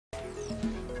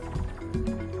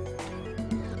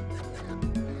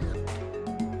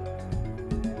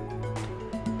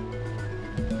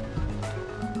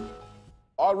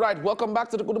All right, welcome back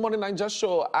to the Good Morning Nigeria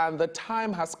show, and the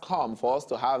time has come for us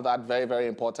to have that very, very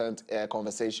important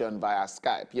conversation via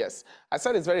Skype. Yes, I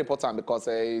said it's very important because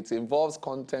it involves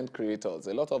content creators.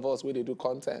 A lot of us really do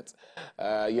content.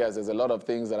 Yes, there's a lot of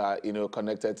things that are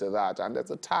connected to that, and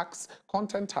there's a tax,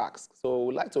 content tax. So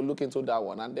we'd like to look into that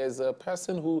one, and there's a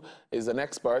person who is an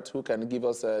expert who can give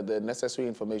us the necessary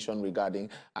information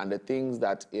regarding and the things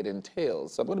that it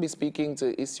entails. So I'm going to be speaking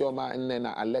to Isioma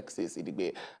Nnena Alexis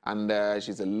Idigbe, and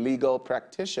she's a legal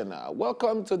practitioner.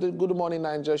 Welcome to the Good Morning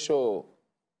Nigeria show.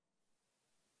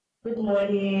 Good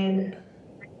morning.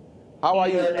 How are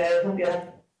you? I hope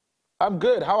you're... I'm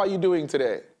good. How are you doing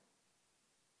today?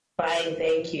 Fine,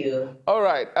 thank you. All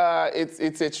right.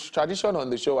 It's a tradition on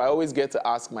the show. I always get to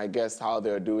ask my guests how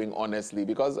they're doing honestly,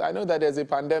 because I know that there's a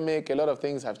pandemic, a lot of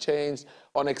things have changed,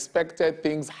 unexpected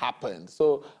things happen.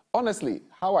 So honestly,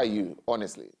 how are you,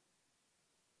 honestly?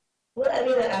 Well, I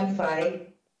mean, I'm fine.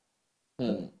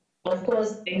 Of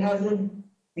course, it hasn't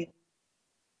been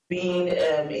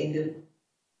in the...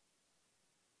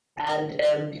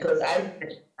 And because I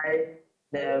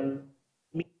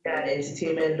media and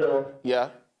entertainment law, yeah,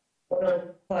 a lot of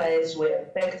clients were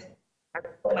affected. And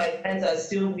my clients are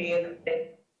still being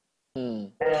affected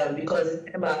because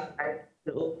it's about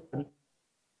to open.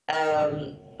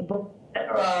 But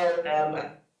overall,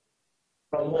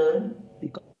 from home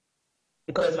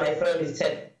because my firm is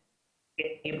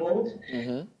tech-enabled.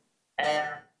 And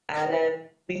then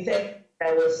we said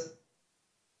I was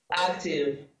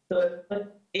active. So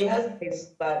it has been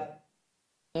bad.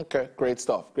 Okay, great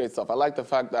stuff, great stuff. I like the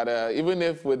fact that even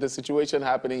if with the situation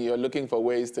happening, you're looking for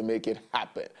ways to make it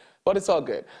happen. But it's all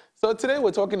good. So today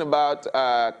we're talking about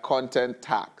content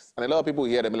tax. And a lot of people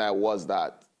hear them like, what's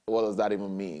that? What does that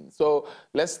even mean? So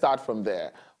let's start from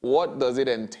there. What does it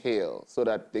entail so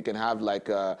that they can have like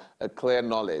a clear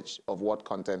knowledge of what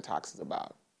content tax is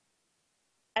about?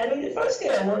 I mean, the first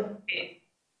thing I want to say,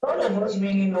 none of us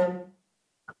really know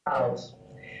how,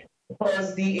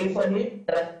 because the information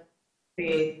that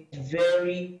it's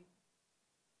very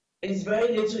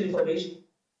little information.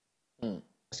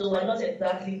 So we're not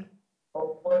exactly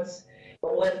of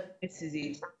what this is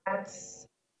a tax,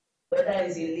 whether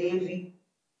it's a levy.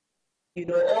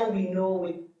 All we know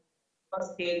with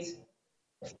state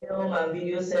film and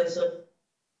video censor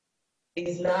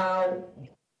is now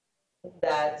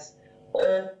that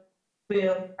all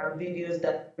film and videos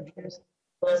that produce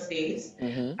states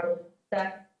are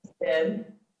tax them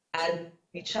and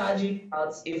be charging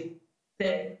out if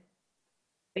they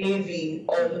levy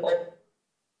on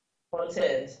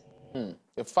content.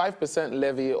 A 5%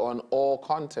 levy on all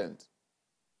content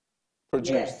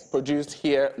produced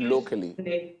here locally.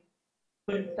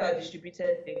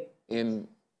 Distributed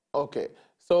okay.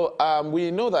 So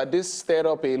we know that this stirred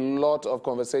up a lot of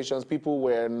conversations. People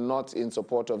were not in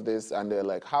support of this, and they're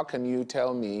like, how can you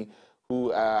tell me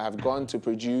who have gone to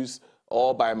produce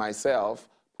all by myself,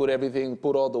 put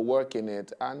all the work in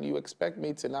it, and you expect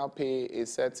me to now pay a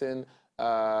certain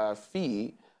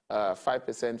fee,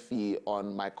 5% fee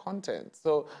on my content?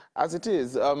 So as it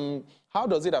is, how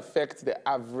does it affect the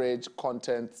average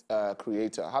content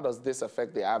creator? How does this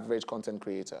affect the average content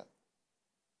creator?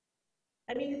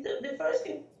 I mean, the first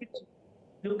thing to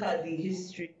look at the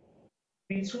history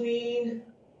between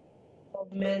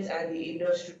government and the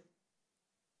industry.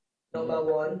 Number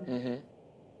one,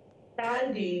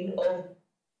 standing of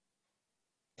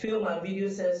film and video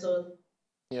censors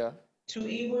to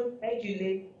even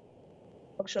regulate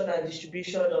production and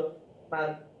distribution of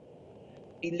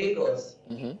in Lagos.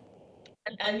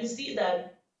 And you see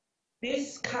that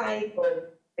this kind of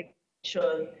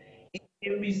regulation is a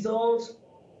result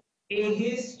a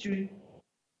history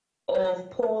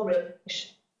of poor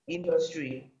regulation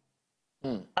industry.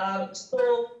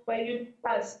 So when you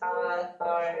pass our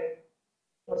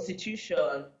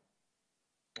constitution,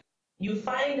 you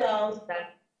find out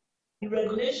that the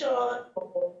regulation of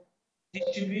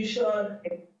distribution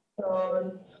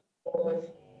of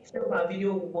film and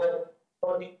video was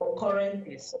on the concurrent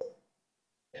basis,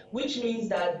 which means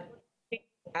that state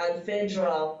and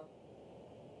federal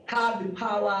have the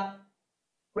power to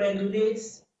regulate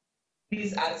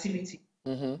these activities.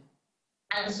 And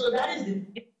so that is the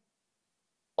basis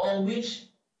on which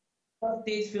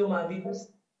state film and video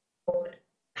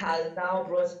has now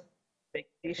brought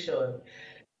regulation.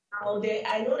 Now,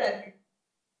 I know that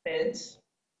it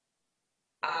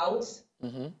out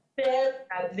said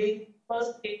that the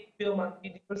first state film and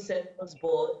video censors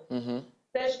board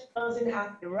doesn't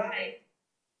have the right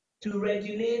to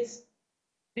regulate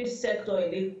this sector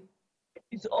in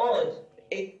it's odd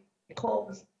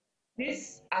because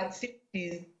this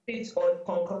activity sits on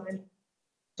concurrent.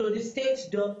 So the state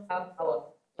don't have power.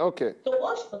 Okay. So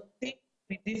what you think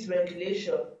with this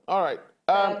regulation? All right.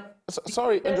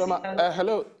 Sorry, Njoma.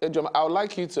 Hello, Njoma. I would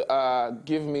like you to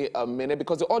give me a minute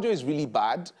because the audio is really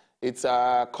bad. It's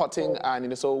cutting,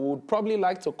 and so we'd probably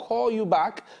like to call you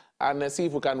back and see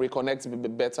if we can reconnect a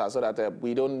bit better so that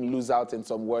we don't lose out in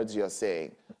some words you're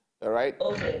saying. All right?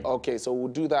 Okay. Okay, so we'll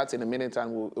do that in a minute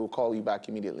and we'll call you back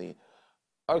immediately.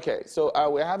 Okay, so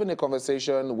we're having a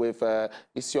conversation with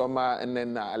Isioma and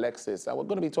then Alexis. And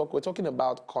we're talking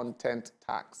about content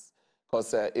tax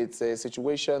because it's a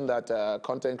situation that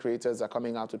content creators are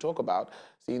coming out to talk about,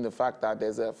 seeing the fact that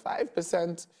there's a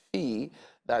 5% fee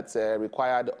that's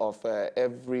required of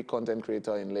every content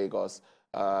creator in Lagos,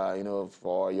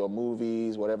 for your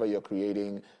movies, whatever you're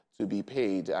creating, to be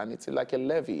paid. And it's like a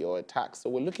levy or a tax. So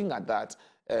we're looking at that,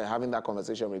 having that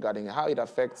conversation regarding how it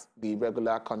affects the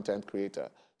regular content creator.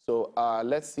 So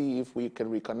let's see if we can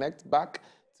reconnect back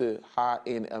to her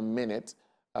in a minute.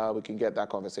 We can get that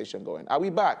conversation going. Are we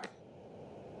back?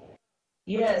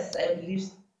 Yes, I believe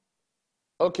so.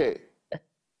 Okay.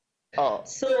 Oh,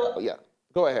 so yeah.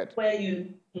 Go ahead. Where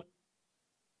you...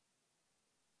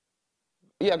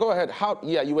 Yeah, go ahead.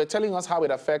 You were telling us how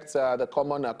it affects the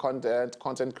common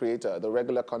content creator, the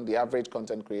the average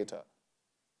content creator.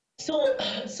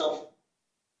 So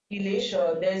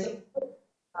relation, there's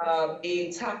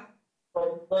a tax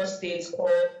from the states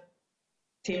called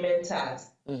entertainment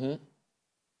tax,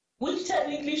 which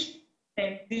technically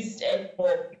exists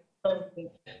for the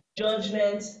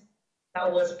judgment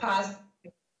that was passed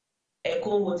in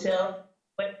Echo Hotel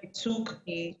when it took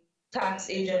the tax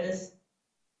agents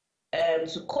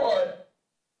to court,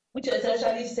 which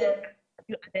essentially said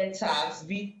you added tax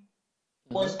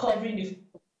was covering the,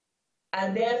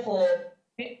 and therefore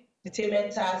the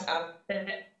entertainment tax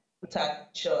and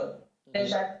taxation,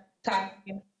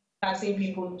 taxing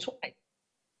people twice.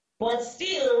 But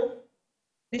still,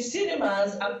 the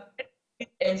cinemas are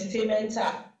entertainment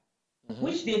tax,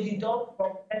 which they deduct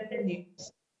from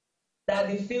revenues that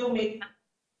the filmmaker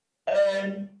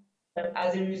earn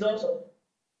as a result of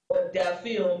their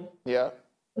film. Yeah.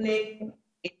 Playing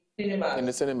in cinemas. In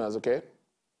the cinemas, okay.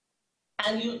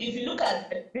 And if you look at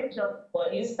the picture, for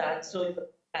instance, so you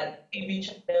look at TV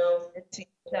channels, TV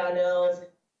channels,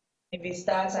 TV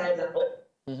Star Times,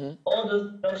 and all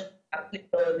those productions are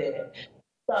clicked on there.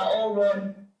 So are all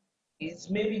run, it's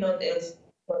maybe not as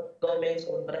government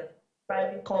owned, but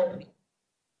private company,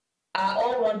 are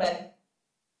all run by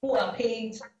who are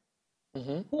paying tax,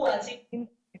 who are taking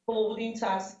withholding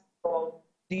tax from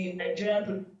the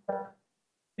Nigerian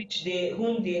producer,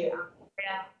 whom they are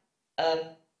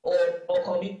or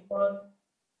commission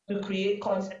to create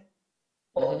content.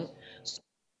 So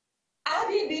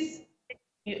adding this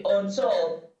on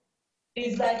top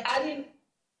is like adding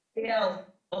layer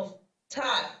of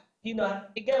tax. Again,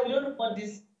 we don't know what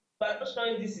this, but I'm not sure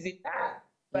if this is a tax,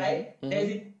 right?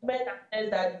 There's a document that says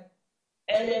that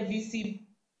LFVC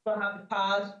don't have the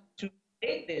power to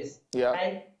create this. Yeah.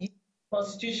 Right? The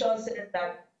Constitution says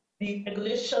that the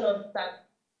regulation of tax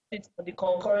is on the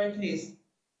concurrent list.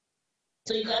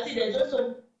 So you can see there's just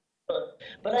some,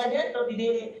 but at the end of the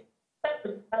day,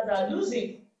 are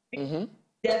losing.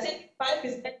 They are taking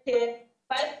 5% here,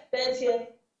 5% here,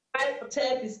 5 or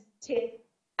 10% here,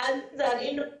 and it's an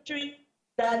industry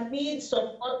that needs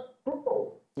support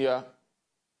grow. Yeah.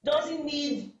 Doesn't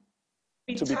need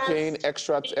to be paying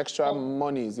extra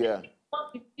monies, yeah.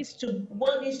 What needs to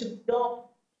be done,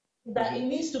 that it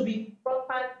needs to be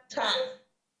proper tax,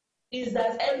 is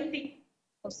that everything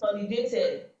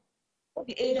consolidated.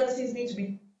 The agencies need to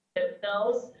be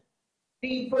themselves.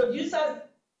 The producers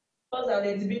and the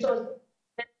exhibitors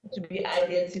need to be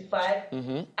identified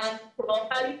and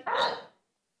properly taxed.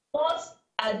 Not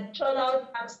additional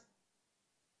tax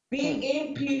being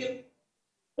imputed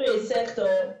to a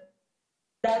sector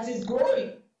that is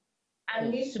growing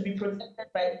and needs to be protected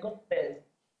by the government.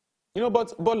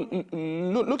 But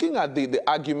looking at the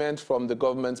argument from the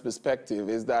government's perspective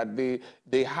is that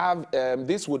they have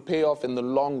this would pay off in the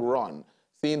long run,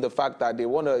 seeing the fact that they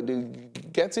want to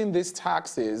getting these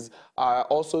taxes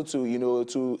also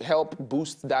to help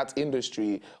boost that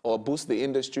industry or boost the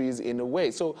industries in a way.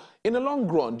 So in the long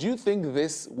run, do you think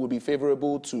this would be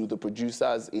favorable to the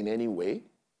producers in any way?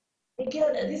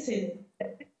 Again, this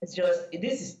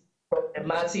is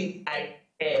problematic.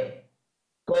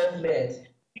 Government.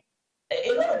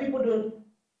 A lot of people don't.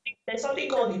 There's something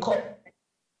called the corporate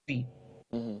fee.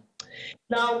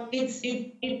 Now,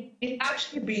 it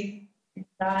actually been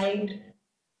designed,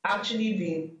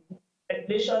 been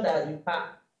regulation that we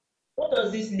passed. What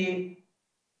does this mean?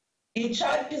 It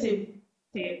charges a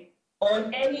fee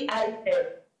on any item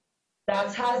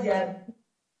that has the ability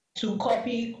to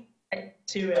copy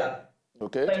material.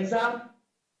 Okay. For example,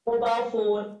 mobile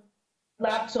phone,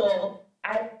 laptop,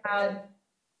 iPad,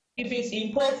 if it's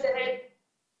imported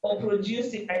or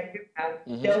produced in Nigeria,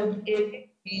 there will be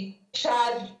a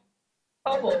charge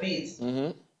top of it.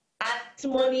 And this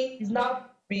money is now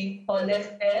being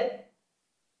collected,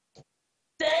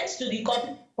 sent to the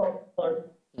company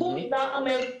who is now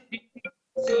meant to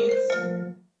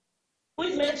distribute, who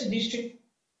is meant to distribute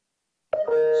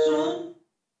to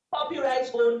copyright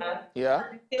owner, Yeah.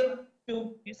 and the same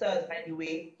film users, by the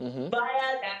way, via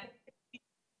their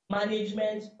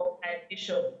management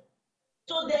organization.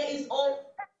 So there is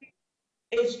already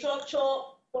a structure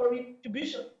for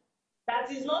retribution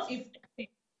that is not effective,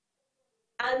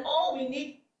 and all we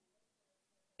need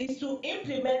is to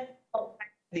implement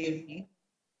slavery,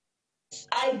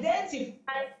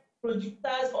 identify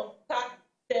producers of tax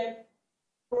them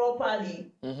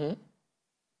properly, and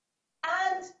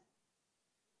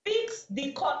fix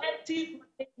the collective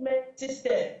management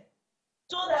system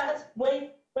so that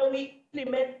when we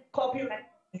implement copyright,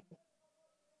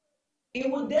 it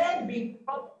will then be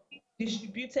properly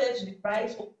distributed to the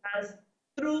rights owners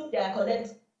through their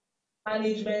collective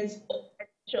management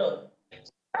organization.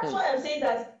 That's why I'm saying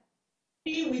that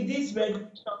with this regulation,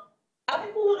 are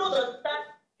people who don't understand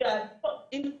that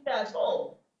industry at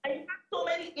all. And you have so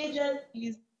many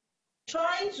agencies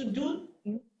trying to do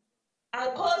things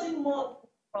and causing more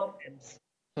problems.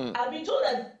 I've been told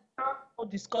that there are more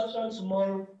discussion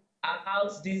tomorrow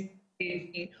about this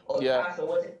safety or tax or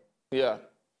whatever. Yeah.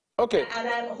 Okay. And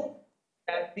I hope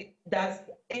that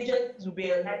that agencies will be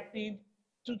elected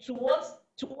to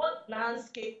what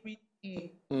landscape we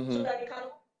see, so that they can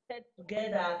all get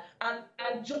together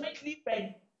and jointly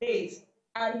regulate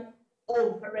and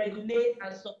over-regulate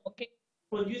and suffocate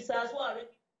producers who are already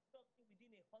struggling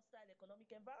within a hostile economic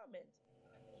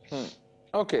environment.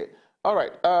 Okay. All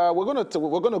right. We're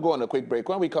gonna go on a quick break.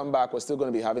 When we come back, we're still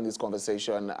going to be having this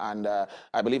conversation, and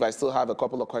I believe I still have a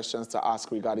couple of questions to ask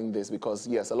regarding this because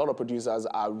yes, a lot of producers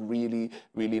are really,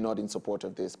 really not in support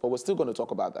of this. But we're still going to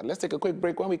talk about that. Let's take a quick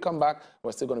break. When we come back,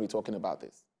 we're still going to be talking about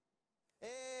this.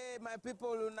 Hey, my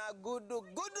people, una good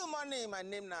morning. My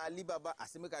name na Ali Baba. I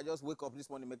say make I just wake up this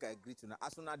morning, make I greet una.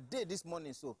 As una day this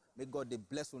morning, so may God they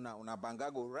bless una banga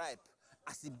go ripe.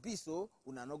 As it be so,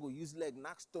 una no go use leg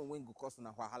knock stone when go cost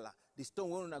una wahala. The stone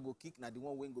when una go kick na the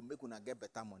one when go make una get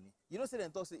better money. You know say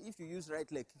them talk say if you use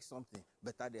right leg kick something,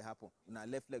 better they happen. Una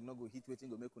left leg no go hit waiting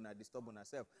go make una disturb una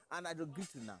self. And I do greet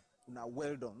una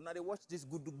well done. Una they watch this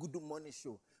good morning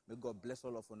show. May God bless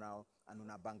all of una and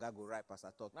una banga go ripe as I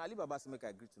talk. Now Alibaba say make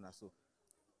I greet una so.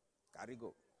 Carry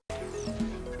go.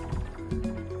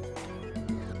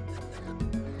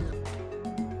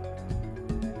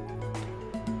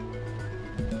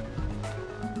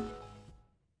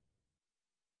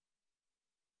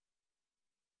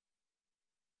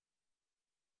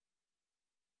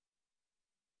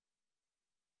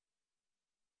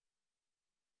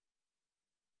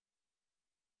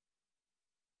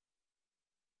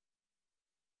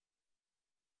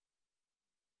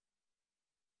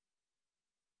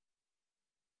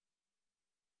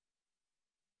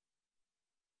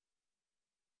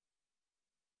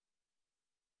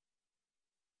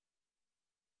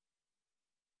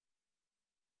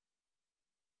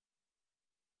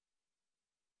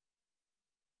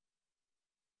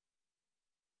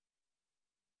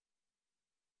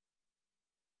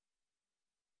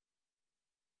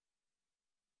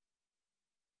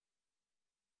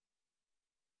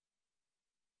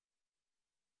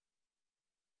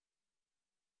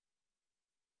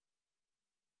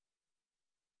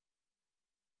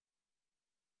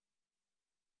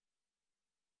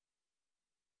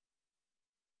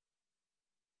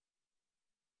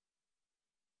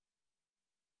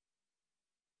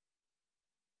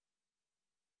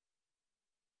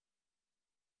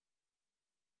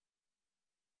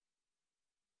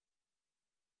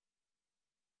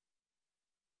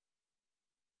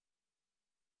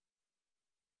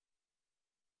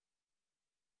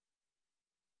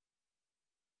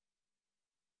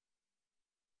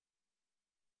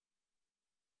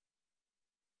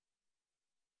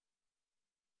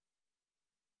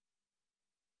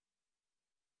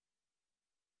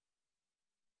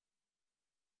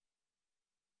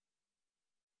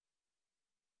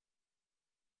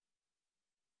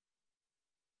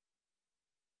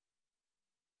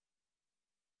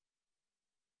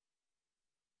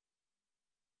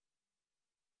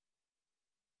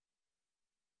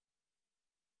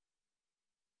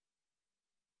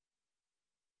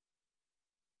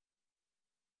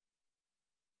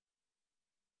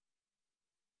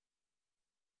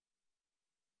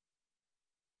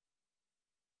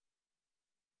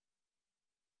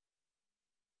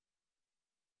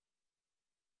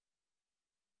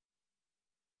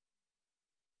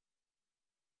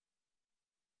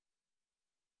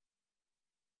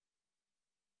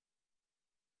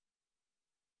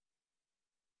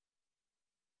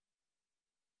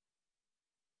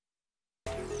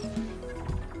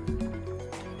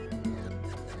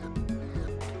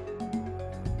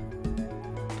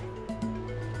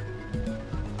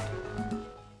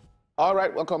 All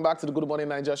right, welcome back to the Good Morning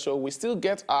Niger show. We still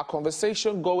get our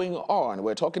conversation going on.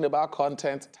 We're talking about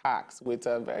content tax with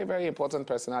a very, very important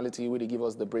personality who will give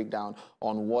us the breakdown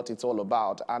on what it's all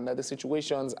about and the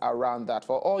situations around that.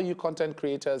 For all you content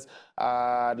creators,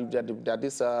 that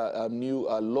this new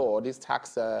law, this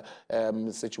tax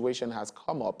situation has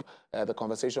come up. The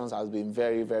conversations has been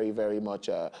very, very, very much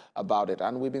about it.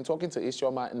 And we've been talking to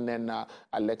Isioma Nena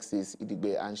Alexis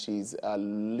Idigbe, and she's a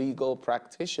legal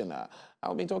practitioner.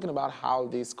 I've been talking about how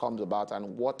this comes about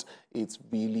and what it's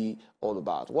really all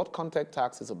about, what content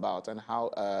tax is about, and how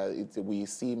we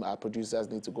see our producers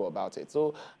need to go about it.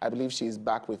 So I believe she's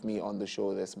back with me on the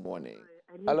show this morning.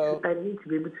 Hello. I need to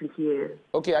be able to hear.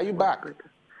 Okay, are you back?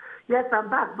 Yes, I'm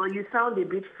back, but you sound a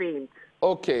bit faint.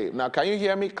 Okay, now can you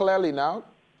hear me clearly now?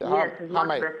 Yes, it's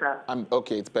much better.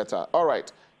 Okay, it's better. All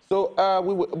right. So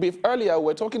earlier we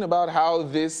were talking about how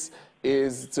this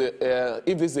is,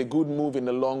 if this is a good move in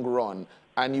the long run,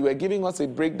 and you were giving us a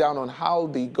breakdown on how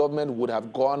the government would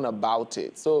have gone about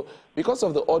it. So because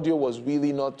of the audio was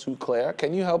really not too clear,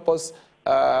 can you help us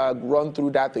run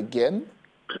through that again?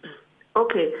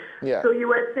 Okay. Yeah. So you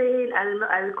were saying,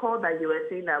 I recall that you were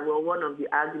saying that, well, one of the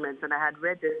arguments, and I had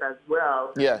read this as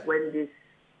well when this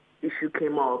issue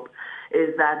came up,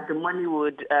 is that the money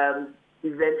would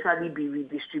eventually be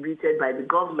redistributed by the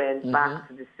government back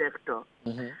to the sector.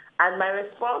 And my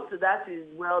response to that is,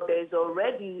 well, there's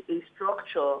already a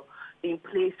structure in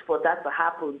place for that to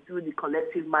happen through the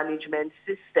collective management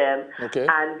system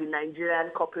and the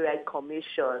Nigerian Copyright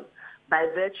Commission by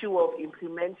virtue of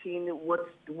implementing what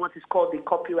is called the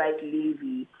copyright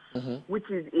levy, which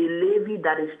is a levy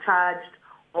that is charged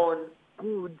on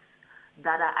goods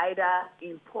that are either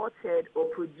imported or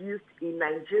produced in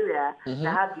Nigeria that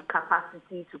have the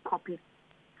capacity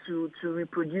to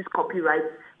reproduce copyright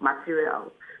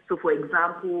material. So, for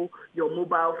example, your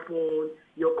mobile phone,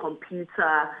 your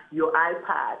computer, your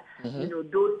iPad,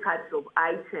 those types of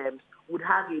items would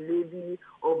have a levy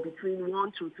of between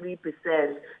 1 to 3%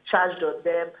 charged on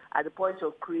them at the point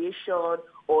of creation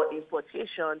or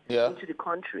importation into the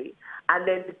country. And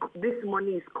then this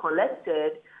money is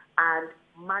collected and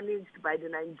managed by the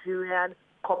Nigerian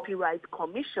Copyright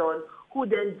Commission, who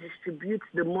then distributes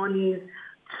the monies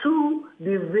to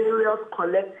the various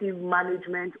collective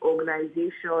management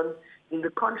organizations in the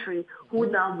country, who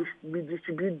now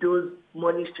redistribute those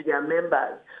monies to their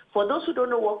members. For those who don't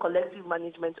know what collective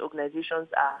management organizations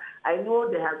are, I know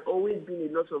there has always been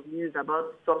a lot of news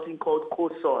about something called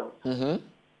COSON.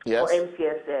 Or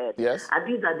MCSN. And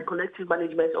these are the collective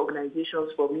management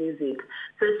organizations for music.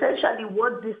 So essentially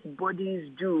what these bodies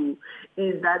do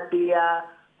is that they are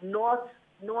not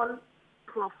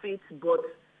non-profit but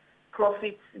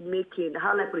profit-making.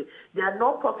 How do I put it? They are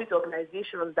non-profit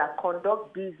organizations that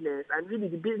conduct business, and really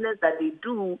the business that they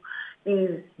do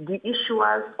is the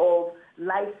issuance of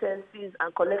licenses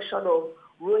and collection of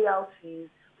royalties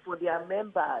for their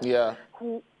members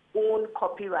who own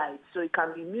copyright. So it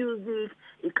can be music,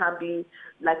 it can be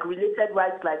like related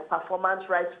rights like performance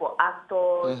rights for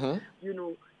actors,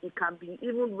 it can be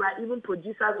even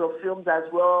producers of films as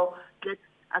well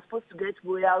are supposed to get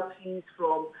royalties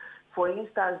from, for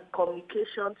instance,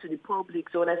 communication to the public.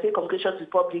 So when I say communication to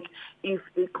the public, if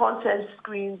a content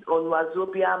screens on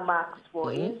Wazobia Max,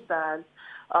 for instance,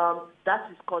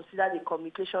 that is considered a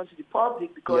communication to the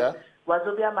public because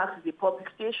Wazobia Max is a public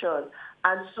station.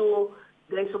 And so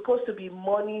there's supposed to be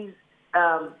monies.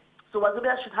 So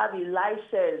Wazobia should have a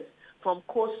license from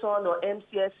COSON or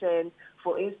MCSN,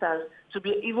 for instance, to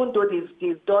be, even though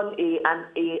they've done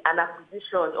an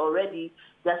acquisition already,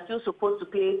 they're still supposed to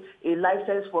pay a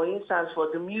license, for instance, for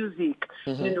the music,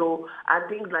 and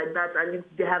things like that. And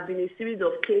there have been a series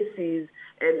of cases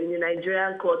in the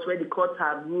Nigerian courts where the courts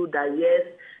have ruled that, yes,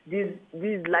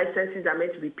 these licenses are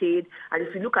meant to be paid. And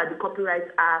if you look at the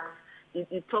Copyright Act,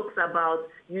 it talks about,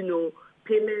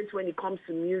 payments when it comes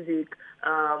to music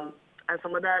and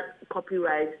some other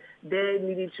copyrights. There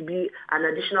needed to be an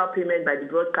additional payment by the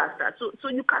broadcaster. So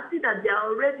you can see that they are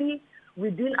already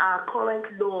within our current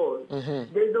laws.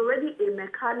 There's already a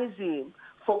mechanism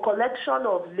for collection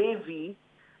of levy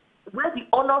where the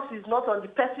onus is not on the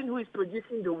person who is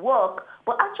producing the work,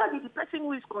 but actually the person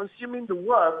who is consuming the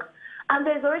work. And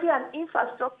there's already an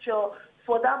infrastructure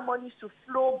for that money to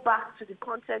flow back to the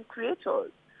content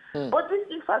creators. But this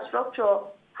infrastructure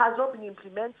has not been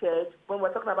implemented when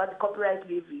we're talking about the copyright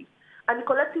levy. And the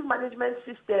collective management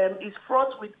system is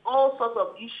fraught with all sorts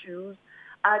of issues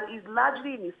and is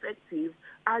largely ineffective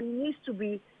and needs to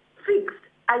be fixed.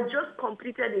 I just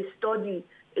completed a study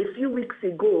a few weeks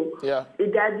ago, a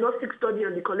diagnostic study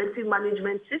on the collective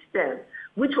management system,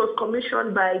 which was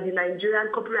commissioned by the Nigerian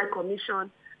Copyright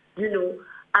Commission,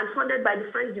 and funded by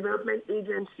the French Development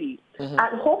Agency.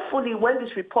 And hopefully when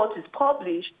this report is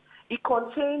published, it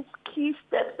contains key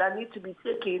steps that need to be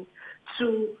taken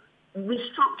to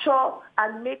restructure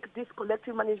and make this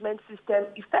collective management system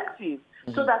effective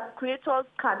so that creators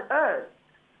can earn,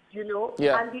 you know.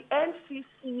 Yeah. And the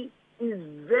NCC is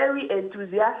very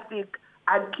enthusiastic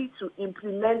and keen to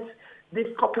implement this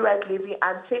copyright levy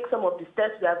and take some of the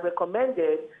steps they have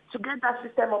recommended to get that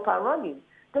system up and running.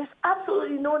 There's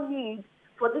absolutely no need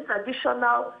for this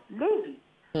additional levy.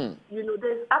 You know,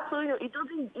 there's absolutely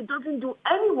it doesn't do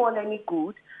anyone any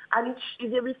good, and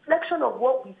it's a reflection of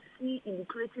what we see in the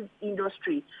creative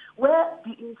industry, where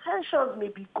the intentions may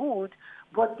be good,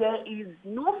 but there is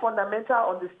no fundamental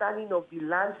understanding of the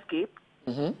landscape.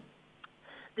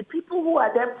 The people who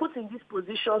are then put in these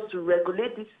positions to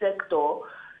regulate this sector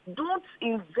don't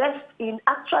invest in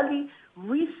actually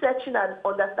researching and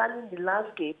understanding the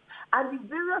landscape, and the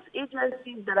various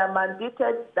agencies that are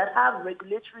mandated, that have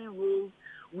regulatory rules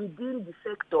within the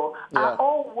sector, are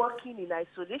all working in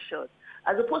isolation,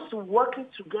 as opposed to working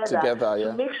together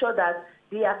to make sure that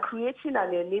they are creating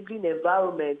an enabling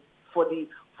environment for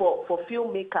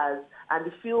filmmakers and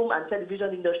the film and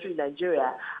television industry in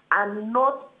Nigeria, and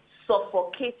not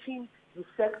suffocating the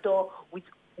sector with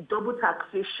double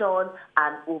taxation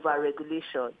and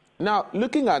over-regulation. Now,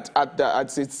 looking at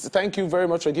it, thank you very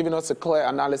much for giving us a clear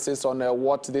analysis on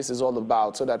what this is all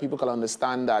about, so that people can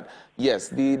understand that, yes,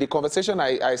 the conversation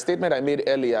statement I made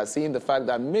earlier, seeing the fact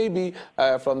that maybe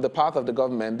from the path of the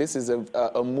government, this is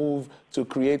a move to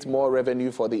create more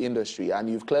revenue for the industry. And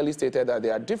you've clearly stated that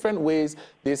there are different ways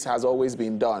this has always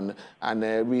been done. And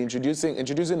introducing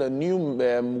a new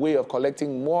way of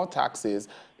collecting more taxes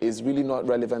is really not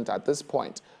relevant at this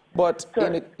point. But so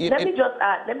let me just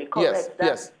add, let me correct that.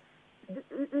 Yes.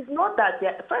 It's not that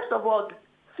first of all,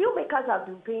 filmmakers have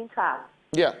been paying tax.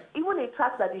 Yeah. Even a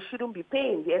tax that they shouldn't be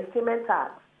paying, the entertainment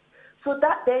tax. So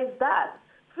that there is that.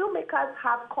 Filmmakers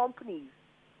have companies.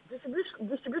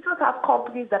 Distributors have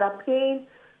companies that are paying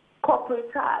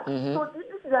corporate tax. So this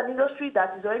is an industry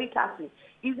that is already taxing.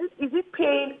 Is it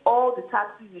paying all the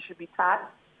taxes it should be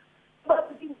taxed?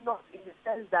 But it is not, in the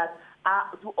sense that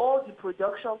do all the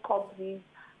production companies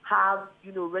have,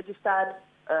 you know, registered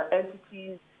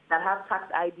entities that have tax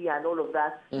ID and all of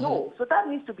that? No. So that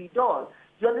needs to be done.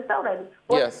 You understand what I mean?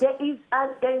 But yes. there is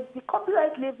the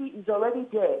copyright levy is already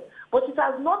there, but it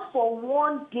has not for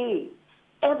one day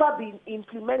ever been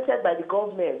implemented by the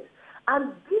government.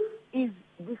 And this is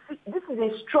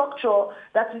a structure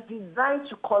that is designed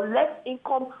to collect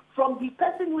income from the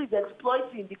person who is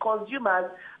exploiting the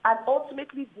consumers and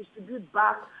ultimately distribute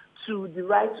back to the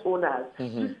rights owners.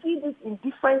 You see this in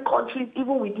different countries,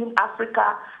 even within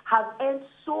Africa, have earned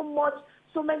so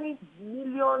many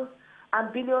millions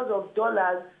and billions of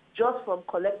dollars just from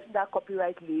collecting that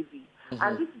copyright levy.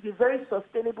 And this is a very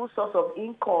sustainable source of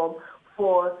income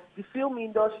for the film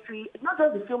industry, not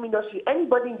just the film industry,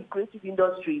 anybody in the creative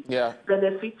industry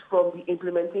benefits from the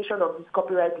implementation of this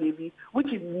copyright levy,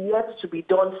 which is yet to be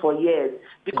done for years.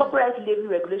 The copyright levy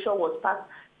regulation was passed,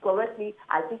 correct me,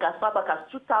 I think as far back as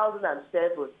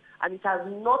 2007, and it has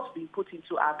not been put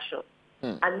into action.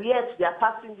 And yet they are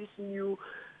passing this new,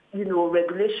 you know,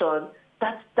 regulation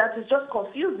that is just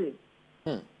confusing.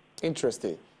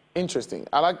 Interesting.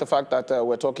 I like the fact that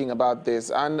we're talking about this.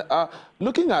 And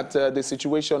looking at the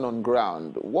situation on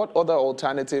ground, what other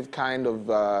alternative kind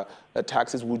of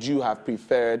taxes would you have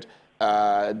preferred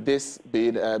this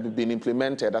been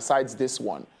implemented asides this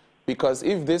one? Because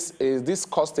if this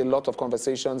caused a lot of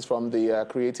conversations from the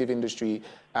creative industry,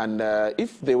 and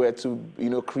if they were to, you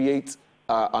know, create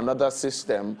another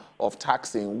system of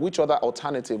taxing, which other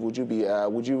alternative would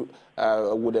you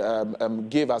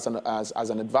give as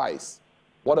an advice?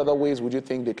 What other ways would you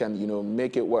think they can, you know,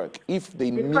 make it work if they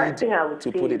need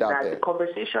to put it out there? The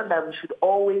conversation that we should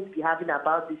always be having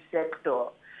about this sector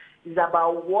is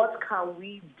about what can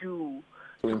we do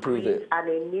to improve it, an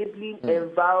enabling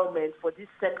environment for this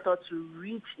sector to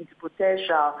reach its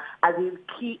potential as a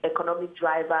key economic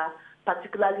driver,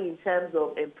 particularly in terms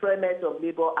of employment of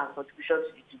labor and contribution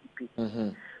to the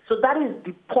GDP. So that is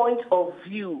the point of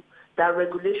view that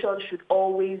regulation should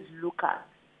always look at.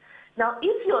 Now,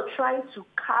 if you're trying to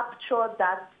capture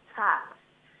that tax,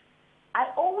 I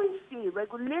always say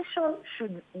regulation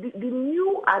should, the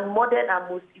new and modern and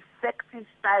most effective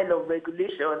style of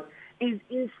regulation is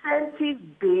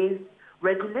incentive-based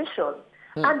regulation.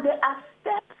 And there are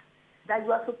steps that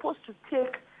you are supposed to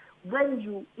take when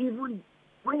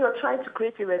you're trying to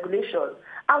create a regulation.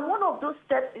 And one of those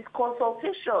steps is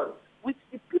consultation with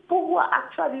the people who are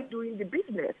actually doing the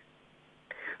business.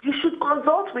 You should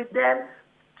consult with them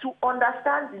to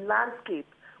understand the landscape,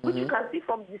 which you can see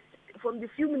from the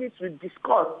few minutes we've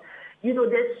discussed, you know,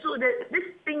 this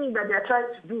thing that they're trying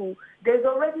to do, there's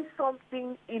already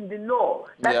something in the law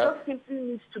that just simply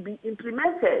needs to be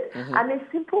implemented. And a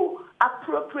simple,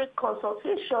 appropriate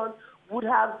consultation would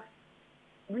have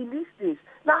released this.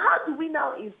 Now, how do we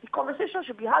now, the conversation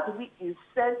should be, how do we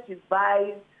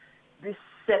incentivize this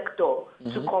sector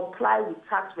to comply with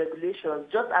tax regulations,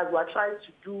 just as we're trying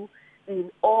to do in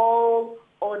all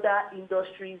other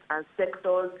industries and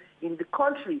sectors in the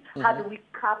country? How do we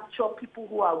capture people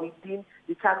who are within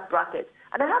the tax bracket?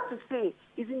 And I have to say,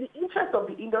 it's in the interest of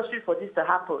the industry for this to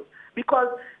happen, because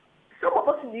some of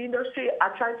us in the industry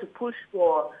are trying to push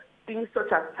for things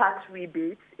such as tax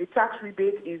rebates. A tax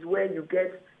rebate is where you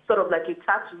get sort of like a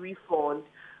tax refund.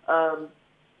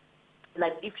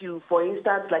 Like if you, for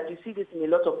instance, like you see this in a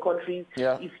lot of countries,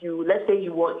 if you, let's say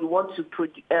you want to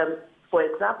produce, for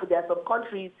example, there are some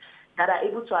countries that are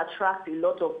able to attract a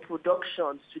lot of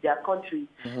productions to their country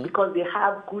because they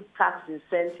have good tax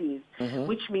incentives,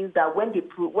 which means that when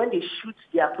they shoot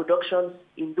their productions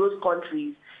in those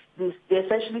countries, they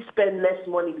essentially spend less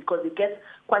money because they get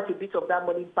quite a bit of that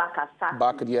money back as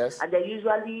taxes. And they're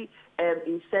usually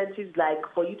incentives like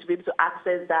for you to be able to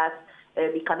access that.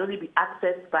 It can only be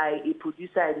accessed by a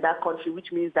producer in that country,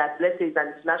 which means that, let's say it's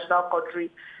an international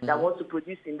country that wants to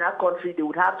produce in that country, they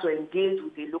would have to engage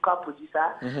with a local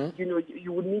producer. You know,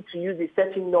 you would need to use a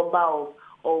certain number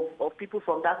of people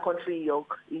from that country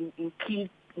in key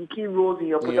roles in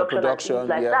your production and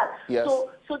things like that.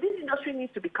 So this industry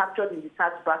needs to be captured in the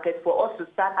tax bracket for us to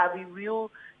start having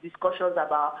real discussions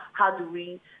about how do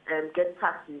we get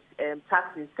tax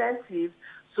incentives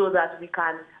so that we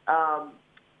can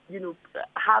you know,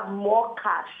 have more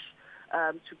cash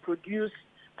to produce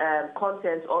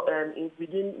content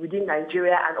within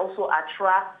Nigeria, and also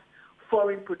attract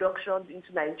foreign productions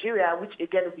into Nigeria, which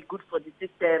again will be good for the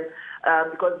system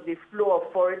because the flow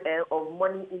of foreign of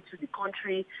money into the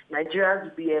country, Nigerians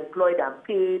will be employed and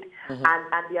paid,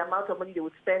 and the amount of money they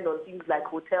would spend on things like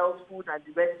hotels, food, and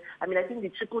the rest. I mean, I think the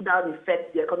trickle-down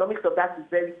effect, the economics of that is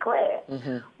very clear.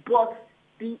 But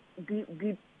the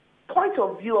point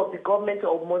of view of the government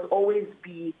must always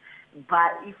be,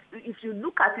 but if you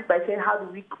look at it by saying how do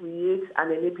we create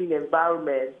an enabling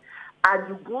environment, and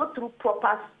you go through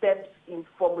proper steps in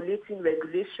formulating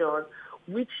regulation,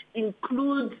 which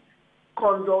include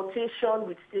consultation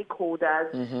with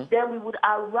stakeholders, then we would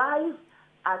arrive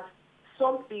at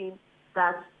something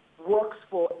that works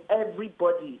for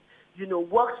everybody. You know,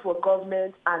 works for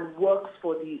government and works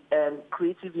for the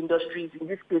creative industries, in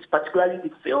this case, particularly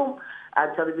the film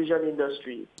and television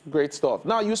industry. Great stuff.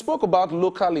 Now, you spoke about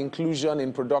local inclusion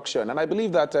in production, and I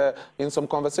believe that in some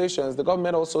conversations, the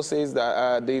government also says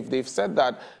that they've said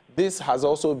that this has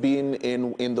also been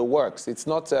in the works. It's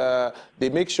not, they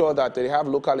make sure that they have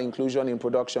local inclusion in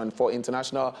production for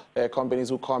international companies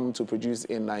who come to produce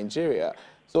in Nigeria.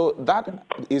 So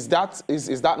is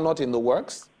that not in the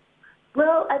works?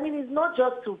 Well, I mean, it's not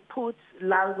just to put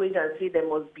language and say there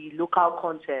must be local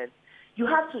content. You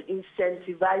have to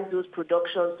incentivize those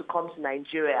productions to come to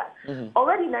Nigeria.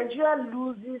 Already, Nigeria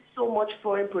loses so much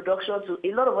foreign production to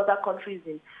a lot of other countries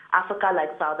in Africa,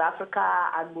 like South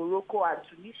Africa and Morocco and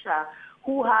Tunisia,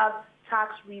 who have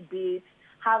tax rebates,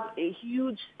 have a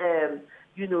huge,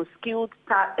 you know, skilled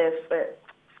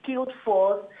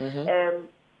force,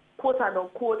 quote and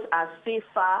unquote, are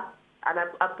safer. And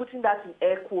I'm putting that in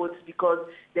air quotes because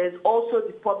there's also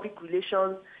the public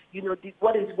relations, you know,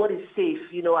 what is safe.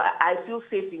 You know, I feel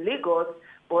safe in Lagos,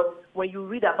 but when you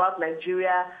read about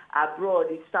Nigeria abroad,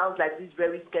 it sounds like this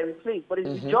very scary place. But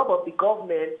it's the job of the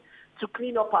government to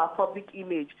clean up our public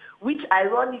image, which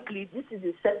ironically, this is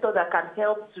a sector that can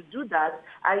help to do that,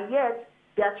 and yet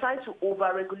they are trying to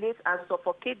over-regulate and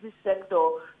suffocate this sector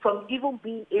from even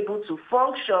being able to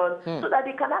function so that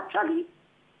they can actually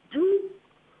do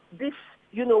this,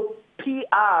 you know,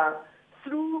 PR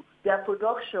through their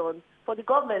production for the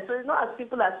government. So it's not as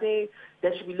simple as saying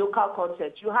there should be local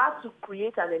content. You have to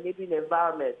create an enabling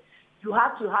environment. You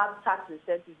have to have tax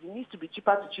incentives. It needs to be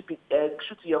cheaper to shoot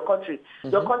in your country.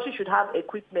 Your country should have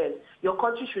equipment. Your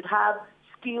country should have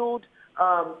skilled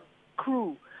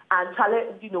crew and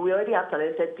talent. You know, we already have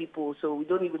talented people, so we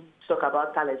don't even talk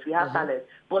about talent. We have talent.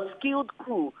 But skilled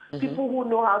crew, people who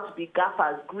know how to be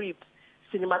gaffers, grips,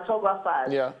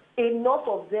 cinematographers, enough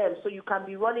of them so you can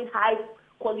be running high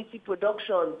quality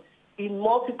production in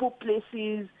multiple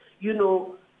places, you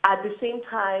know, at the same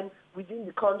time within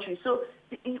the country. So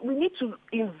we need to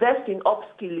invest in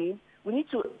upskilling. We need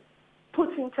to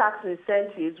put in tax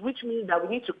incentives, which means that we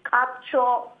need to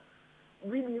capture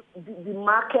really the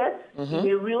market in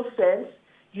a real sense,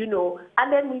 you know,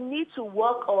 and then we need to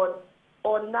work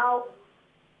on now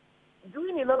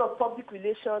doing a lot of public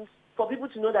relations for people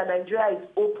to know that Nigeria is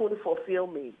open for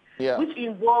filming, which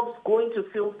involves going to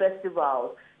film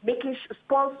festivals,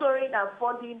 sponsoring and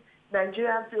funding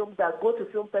Nigerian films that go to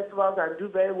film festivals and do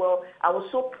very well. I was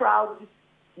so proud this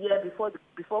year before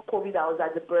COVID. I was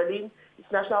at the Berlin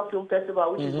International Film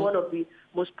Festival, which is one of the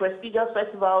most prestigious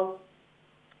festivals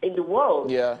in the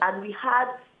world. And we had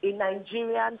a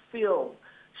Nigerian film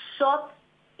shot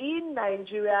in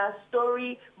Nigeria,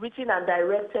 story written and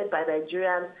directed by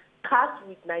Nigerians, cast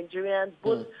with Nigerians,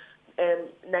 both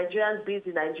Nigerians based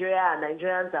in Nigeria and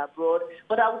Nigerians abroad.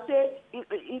 But I would say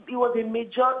it was a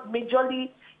majorly,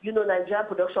 Nigerian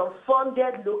production,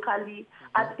 funded locally,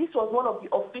 and this was one of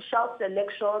the official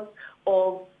selections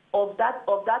of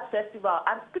that festival.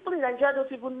 And people in Nigeria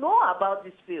don't even know about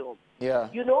this film. The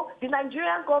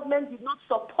Nigerian government did not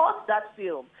support that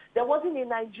film. There wasn't a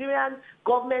Nigerian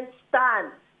government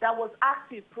stand that was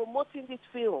active promoting this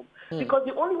film, because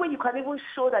the only way you can even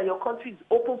show that your country is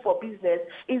open for business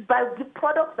is by the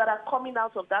products that are coming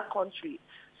out of that country.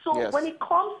 So when it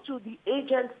comes to the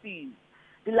agencies,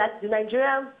 the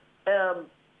Nigerian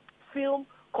Film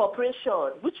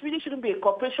Corporation, which really shouldn't be a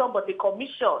corporation but a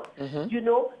commission,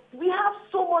 we have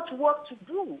so much work to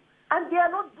do, and they are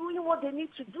not doing what they need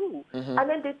to do. And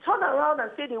then they turn around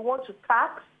and say they want to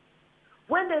tax,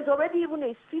 when there's already even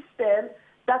a system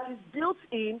that is built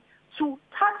in to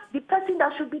tax the person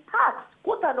that should be taxed,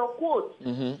 quote and unquote,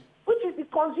 which is the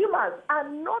consumers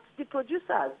and not the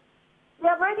producers. They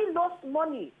have already lost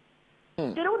money.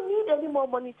 They don't need any more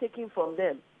money taken from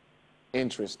them.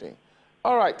 Interesting.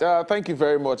 All right. Thank you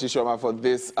very much, Ishoma, for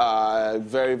this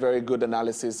very, very good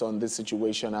analysis on this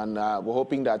situation. And we're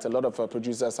hoping that a lot of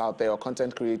producers out there or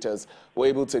content creators were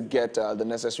able to get the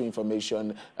necessary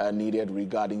information needed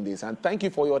regarding this. And thank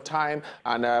you for your time.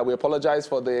 And we apologize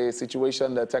for the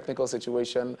situation, the technical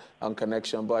situation on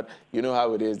connection. But you know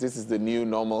how it is. This is the new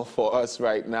normal for us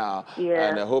right now.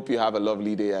 And I hope you have a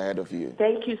lovely day ahead of you.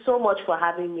 Thank you so much for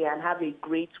having me, and have a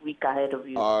great week ahead of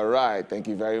you. All right. Thank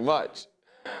you very much.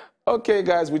 Okay,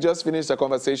 guys, we just finished a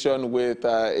conversation with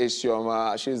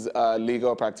Ishoma. She's a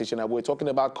legal practitioner. We're talking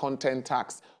about content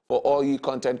tax for all you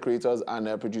content creators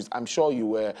and producers. I'm sure you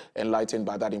were enlightened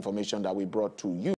by that information that we brought to you.